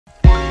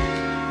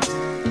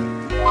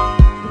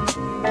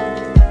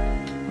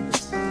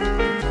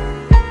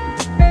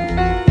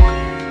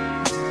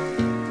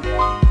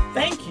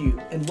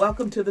and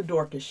welcome to the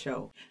Dorcas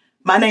Show.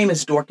 My name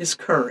is Dorcas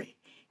Curry,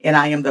 and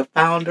I am the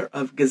founder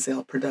of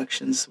Gazelle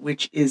Productions,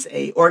 which is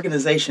an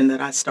organization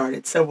that I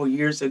started several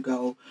years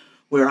ago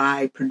where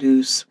I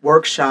produce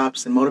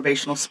workshops and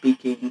motivational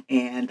speaking,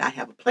 and I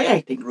have a play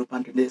acting group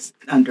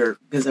under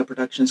Gazelle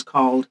Productions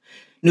called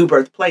New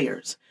Birth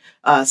Players.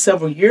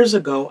 Several years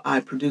ago, I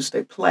produced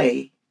a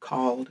play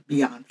called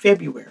Beyond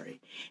February.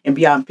 And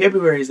Beyond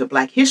February is a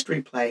Black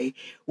history play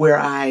where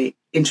I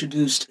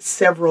introduced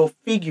several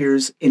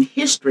figures in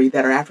history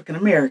that are African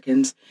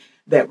Americans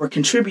that were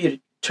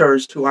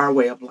contributors to our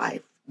way of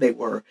life. They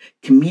were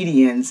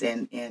comedians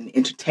and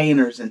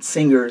entertainers and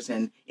singers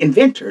and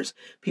inventors.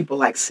 People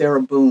like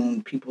Sarah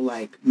Boone, people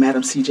like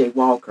Madam C.J.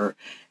 Walker,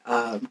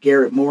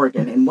 Garrett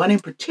Morgan, and one in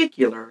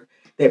particular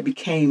that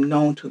became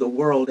known to the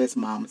world as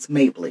Moms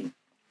Mabley.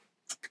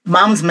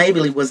 Moms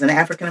Mabley was an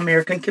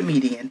African-American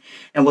comedian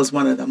and was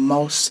one of the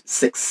most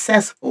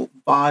successful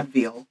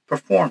vaudeville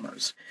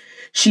performers.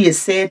 She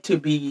is said to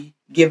be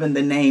given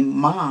the name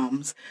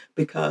Moms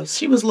because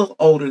she was a little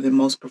older than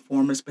most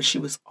performers, but she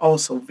was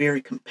also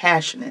very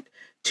compassionate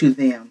to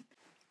them.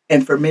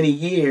 And for many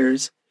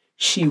years,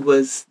 she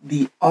was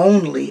the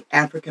only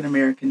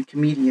African-American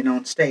comedian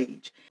on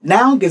stage.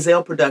 Now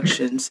Gazelle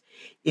Productions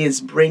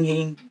is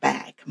bringing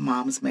back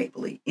Moms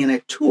Mabley in a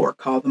tour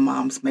called the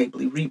Moms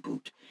Mabley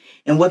Reboot.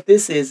 And what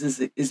this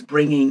is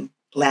bringing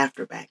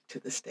laughter back to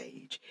the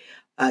stage.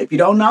 If you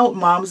don't know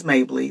Moms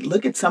Mabley,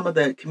 look at some of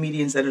the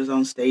comedians that are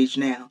on stage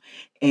now,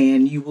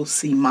 and you will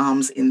see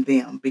moms in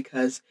them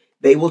because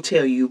they will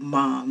tell you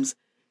moms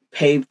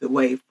paved the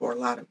way for a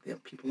lot of them.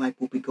 People like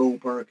Whoopi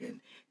Goldberg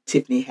and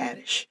Tiffany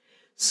Haddish.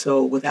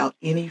 So without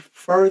any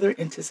further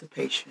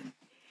anticipation,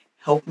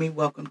 help me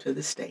welcome to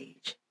the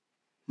stage,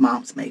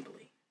 Moms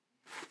Mabley.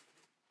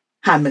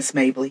 Hi, Miss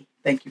Mabley.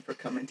 Thank you for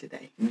coming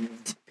today.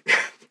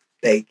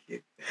 Thank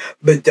you.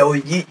 But though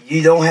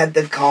you don't have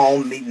to call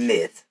me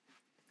Miss.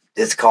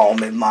 Just call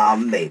me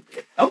Mom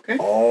Mabley. Okay.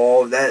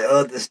 All that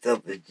other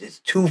stuff is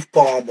just too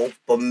formal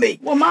for me.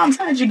 Well, Moms,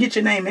 how did you get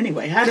your name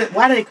anyway?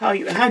 Why did they call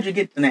you? How did you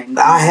get the name?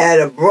 I had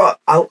a brother.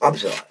 I'm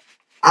sorry.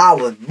 I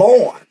was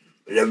born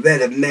with a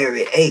red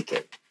Mary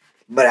Aiken,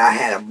 but I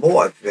had a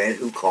boyfriend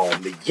who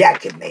called me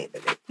Jackie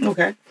Mabley.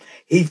 Okay.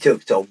 He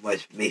took so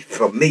much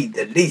from me,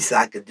 the least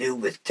I could do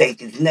was take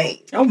his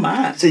name. Oh,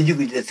 my. So you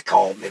could just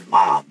call me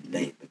Mom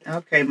Mabley.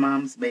 Okay,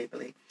 Moms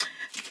Mabley.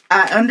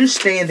 I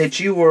understand that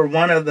you were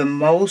one of the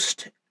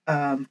most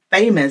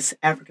famous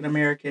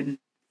African-American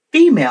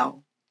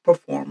female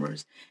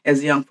performers, as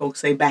the young folks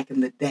say, back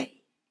in the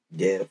day.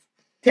 Yes.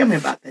 Tell me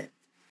about that.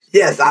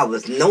 Yes, I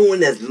was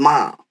known as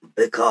Mom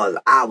because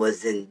I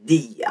was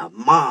indeed a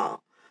mom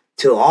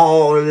to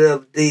all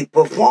of the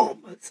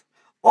performers,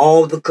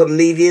 all the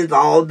comedians,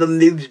 all the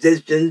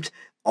musicians,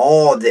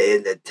 all the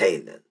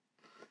entertainers.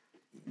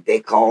 They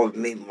called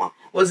me Mom.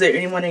 Was there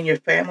anyone in your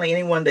family,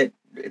 anyone that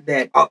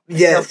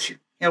yes.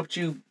 helped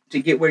you to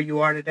get where you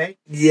are today?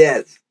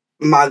 Yes,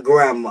 my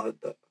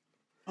grandmother.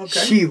 Okay.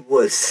 She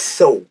was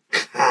so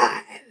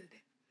kind.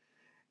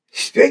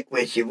 Strict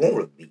when she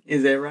wanted to be.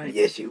 Is that right?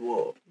 Yes, she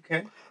was.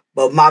 Okay.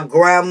 But my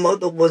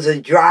grandmother was a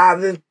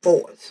driving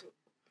force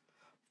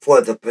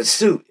for the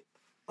pursuit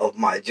of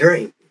my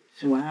dreams.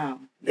 Wow.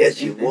 Yes,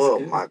 she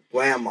was, my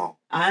grandma.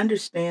 I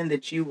understand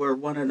that you were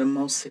one of the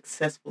most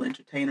successful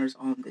entertainers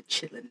on the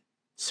Chitlin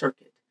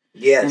circuit.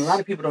 Yes. And a lot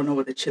of people don't know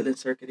what the Chitlin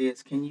circuit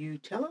is. Can you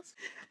tell us?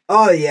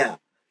 Oh, yeah.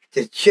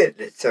 The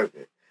Chitlin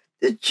circuit.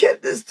 The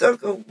Chitlin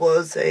circuit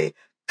was a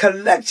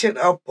collection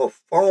of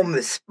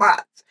performance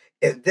spots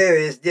in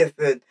various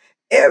different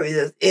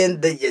areas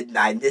in the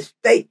United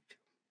States.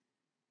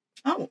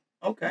 Oh,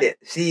 okay. Yeah.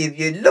 See, if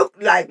you look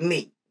like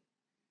me,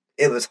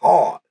 it was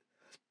hard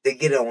to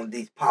get on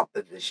these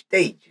popular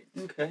stages.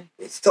 Okay.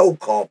 The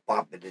so-called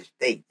popular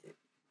stages.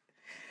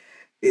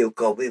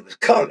 Because we was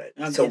colored.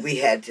 So we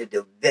had to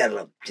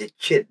develop the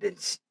Chitlin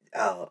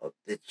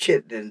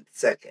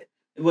circuit.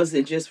 Was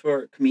it just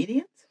for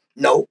comedians?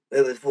 No,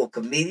 it was for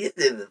comedians.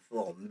 It was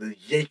for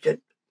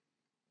musicians.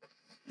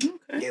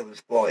 Okay. It was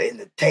for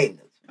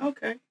entertainers.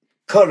 Okay.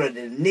 Colored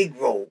and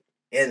Negro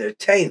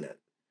entertainers.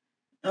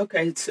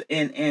 Okay, so,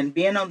 and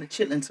being on the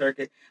Chitlin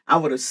circuit, I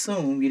would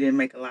assume you didn't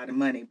make a lot of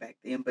money back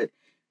then. But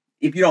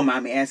if you don't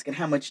mind me asking,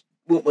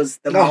 what was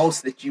the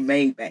most that you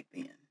made back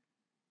then?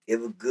 It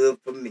was good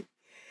for me.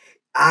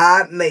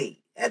 I made,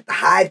 at the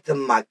height of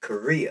my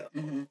career,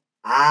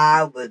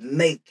 I was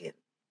making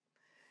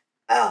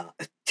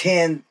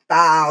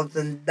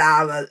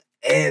 $10,000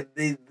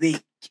 every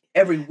week.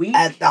 Every week?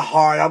 At the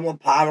Hart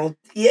Apollo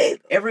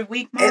Theater. Every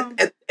week, Mom?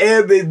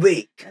 Every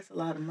week. That's a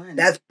lot of money.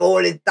 That's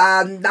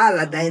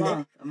 $40,000, ain't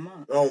it? A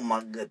month. Oh,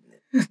 my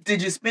goodness.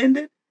 Did you spend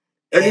it?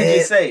 Or did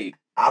you save?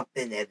 I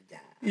spent every time.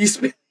 You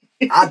spent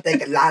I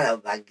think a lot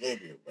of them I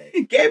gave it away.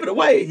 You gave it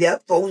away? Yeah,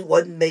 folks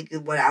wasn't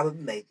making what I was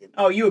making.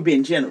 Oh, you were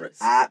being generous.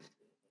 That's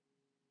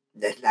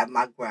like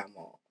my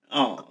grandma.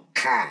 Oh.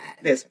 Kind.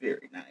 That's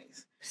very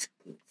nice.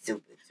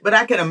 Super. But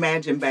I can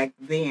imagine back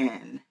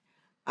then,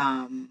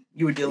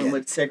 you were dealing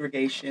with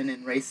segregation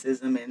and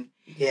racism and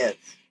yes.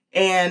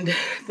 And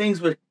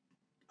things were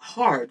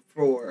hard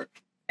for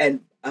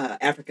and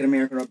African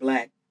American or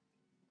Black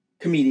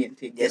comedian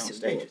to get on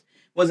stages.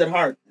 Was it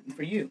hard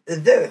for you? It's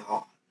very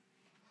hard.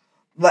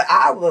 But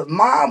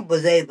Mom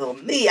was able,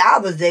 I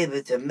was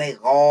able to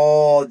make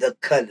all the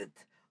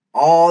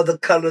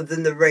colors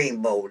in the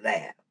rainbow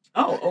laugh.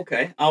 Oh,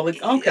 okay. All the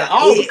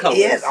colors.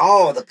 Yes,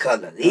 all the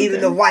colors,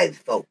 even the white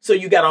folks. So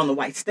you got on the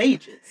white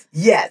stages?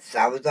 Yes,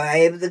 I was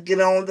able to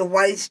get on the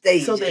white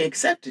stages. So they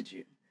accepted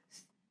you?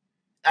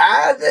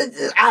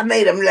 I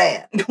made them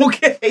laugh.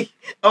 Okay.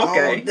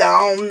 I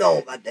don't know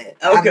about that.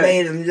 Okay. I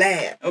made them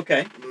laugh.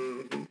 Okay.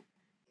 Mm-hmm.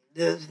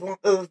 It was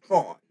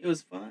fun. It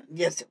was fun?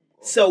 Yes, it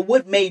was. So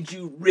what made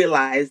you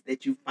realize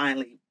that you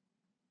finally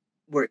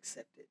were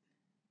accepted?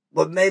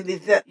 What made me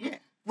feel? Yeah.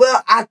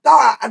 Well, I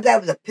thought that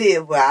was a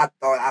period where I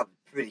thought I was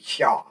pretty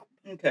sharp.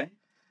 Okay.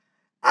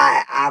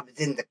 I was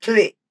in the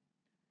clique,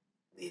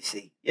 you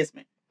see. Yes,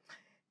 ma'am.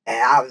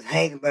 And I was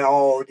hanging with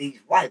all these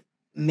white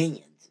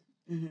minions.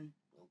 Mm-hmm.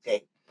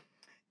 Okay.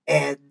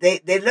 And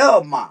they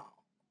loved Mom.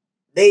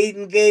 They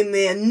even gave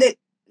me a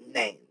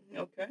nickname.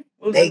 Okay.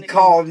 They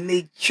called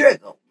me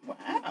Trigger.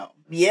 Wow.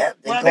 Yeah.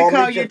 Why they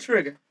call you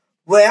Trigger?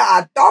 Well,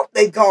 I thought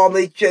they called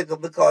me Trigger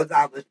because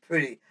I was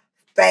pretty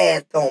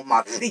fast on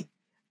my feet.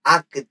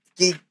 I could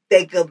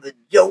think of a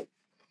joke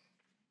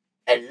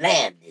and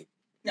land it.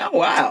 Oh,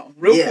 wow.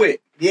 Real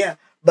quick. Yeah.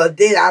 But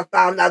then I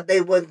found out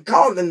they wasn't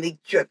calling me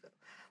Trigger.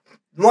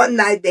 One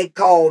night they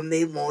called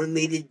me, wanted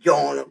me to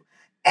join them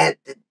at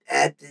the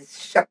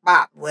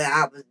spot where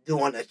I was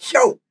doing a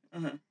show.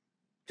 Uh-huh.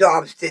 So I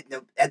was sitting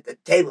at the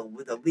table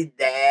with them. We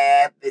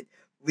laughing,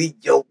 we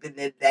joking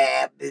and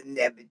laughing and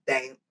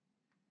everything.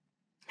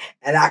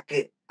 And I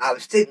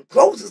was sitting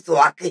closer so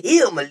I could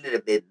hear them a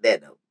little bit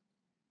better.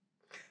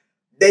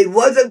 They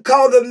wasn't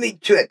calling me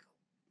Trigger.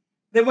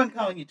 They weren't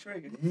calling you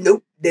Trigger?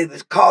 Nope. They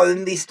was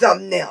calling me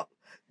something else.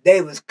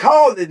 They was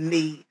calling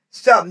me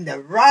something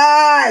that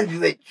rhymes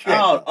with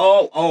Trigger.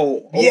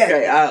 Oh. Okay.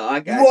 Yeah.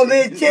 I got you. Want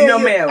me to tell you? No,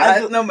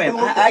 ma'am.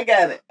 I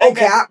got it.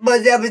 Okay, I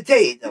must ever tell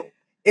you, though.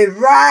 It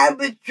rhymes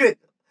with Trigger.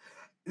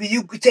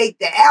 You could take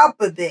the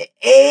alphabet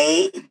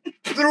A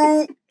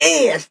through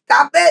N.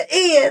 Stop at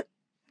N.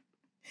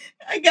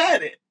 I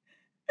got it.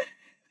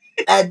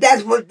 And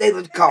that's what they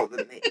was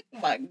calling me.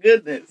 My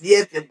goodness.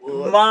 Yes, it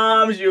was.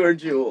 Mom's your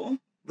jewel.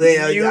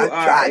 Well, you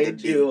are a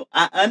jewel.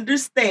 I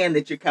understand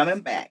that you're coming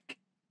back.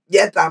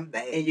 Yes, I'm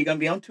back. And you're going to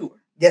be on tour.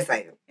 Yes, I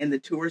am. And the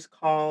tour is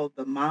called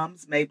the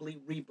Moms Mabley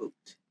Reboot.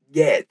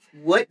 Yes.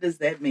 What does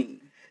that mean?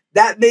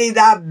 That means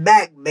I'm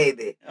back,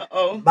 baby.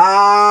 Uh-oh.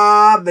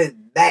 Mom is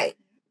back.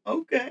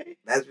 Okay.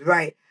 That's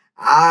right.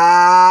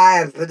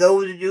 And for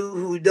those of you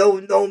who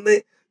don't know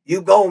me,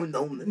 you gonna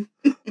know me.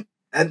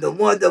 And the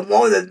one that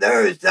want to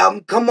learn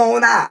something, come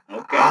on out.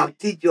 Okay. I'll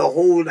teach you a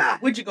whole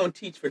lot. What you going to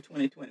teach for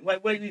 2020?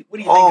 What do you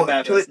think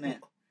about us now?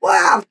 Well,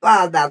 I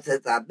found out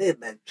since I've been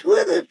back.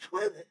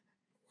 2020.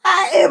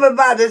 Why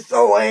everybody's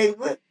so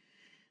angry?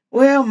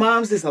 Well,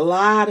 Moms, there's a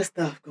lot of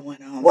stuff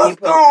going on.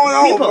 What's going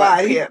on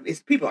right here?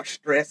 People are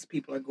stressed.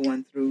 People are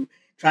going through,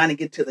 trying to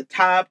get to the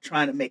top,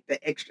 trying to make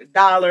the extra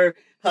dollar,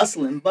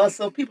 hustle and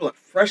bustle. People are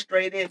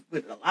frustrated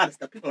with a lot of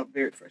stuff. People are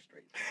very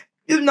frustrated.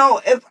 You know,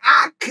 if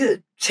I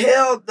could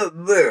tell the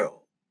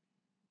world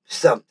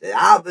something,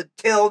 I would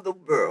tell the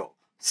world,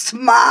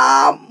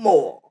 smile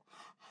more,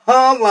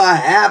 hum a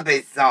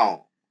happy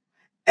song,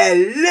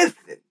 and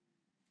listen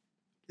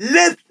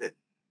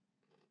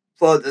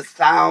for the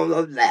sound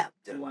of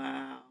laughter.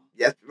 Wow.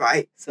 That's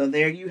right. So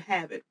there you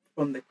have it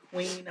from the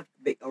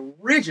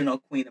original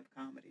queen of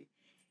comedy.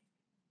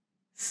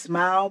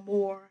 Smile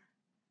more,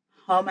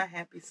 hum a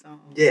happy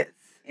song. Yes.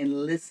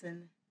 And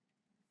listen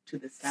to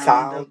the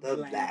sound of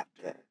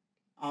laughter.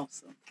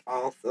 Awesome.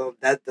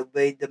 That's the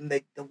way to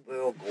make the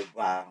world go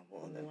round.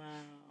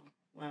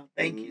 Wow.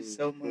 Thank you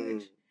so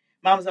much.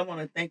 Moms, I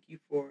want to thank you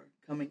for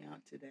coming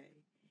out today.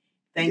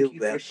 Thank you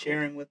for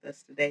sharing with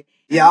us today.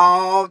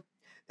 Y'all,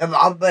 but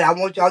I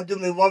want y'all to do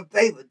me one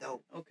favor,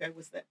 though. Okay,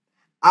 what's that?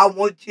 I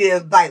want you to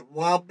invite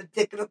one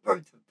particular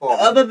person for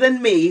me. Other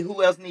than me,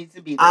 who else needs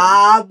to be there?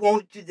 I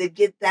want you to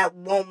get that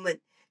woman,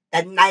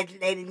 that nice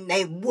lady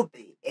named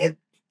Whoopi, and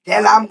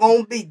tell her I'm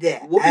going to be there.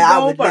 Whoopi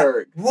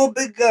Goldberg.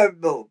 Whoopi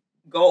Goldberg.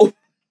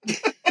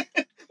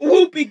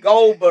 Whoopi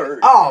Goldberg.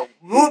 Oh,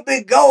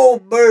 Whoopi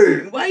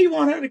Goldberg. Why you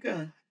want her to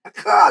come?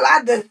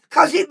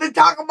 Because she been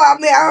talking about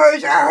me. I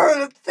heard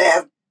her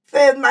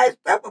say nice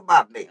stuff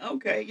about me.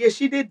 Okay. Yeah,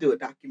 she did do a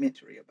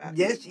documentary about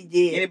you. Yes, she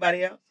did.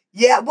 Anybody else?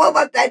 Yeah, what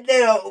about that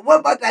little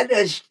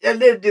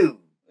dude?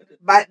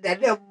 About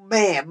that little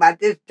man, about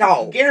this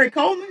tall? Gary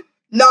Coleman?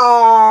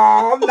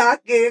 No,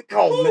 not Gary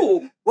Coleman.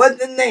 Who? What's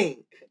the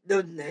name?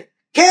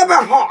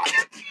 Kevin Hart.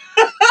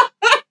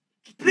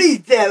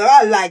 Please tell her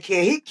I like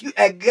him. He cute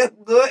and good.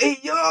 He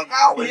young.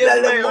 I always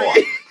let him more.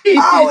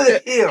 I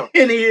always hear.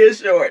 And he is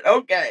short.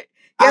 Okay.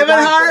 Kevin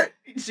Hart,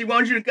 she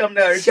wants you to come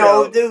to her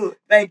show. Do.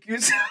 Thank you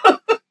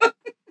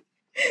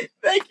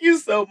Thank you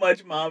so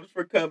much, Moms,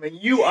 for coming.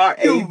 You are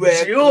a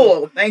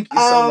jewel. Thank you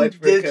so much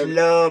for coming. I just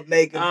love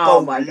making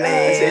folks laugh.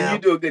 And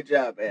you do a good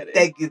job at it.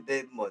 Thank you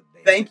very much, baby.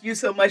 Thank you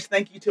so much.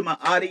 Thank you to my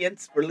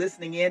audience for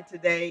listening in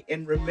today.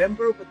 And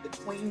remember what the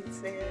Queen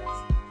says,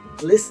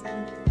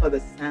 listen for the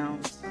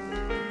sounds.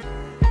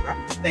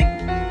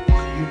 Thank you.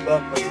 You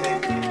love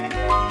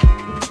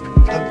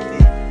me.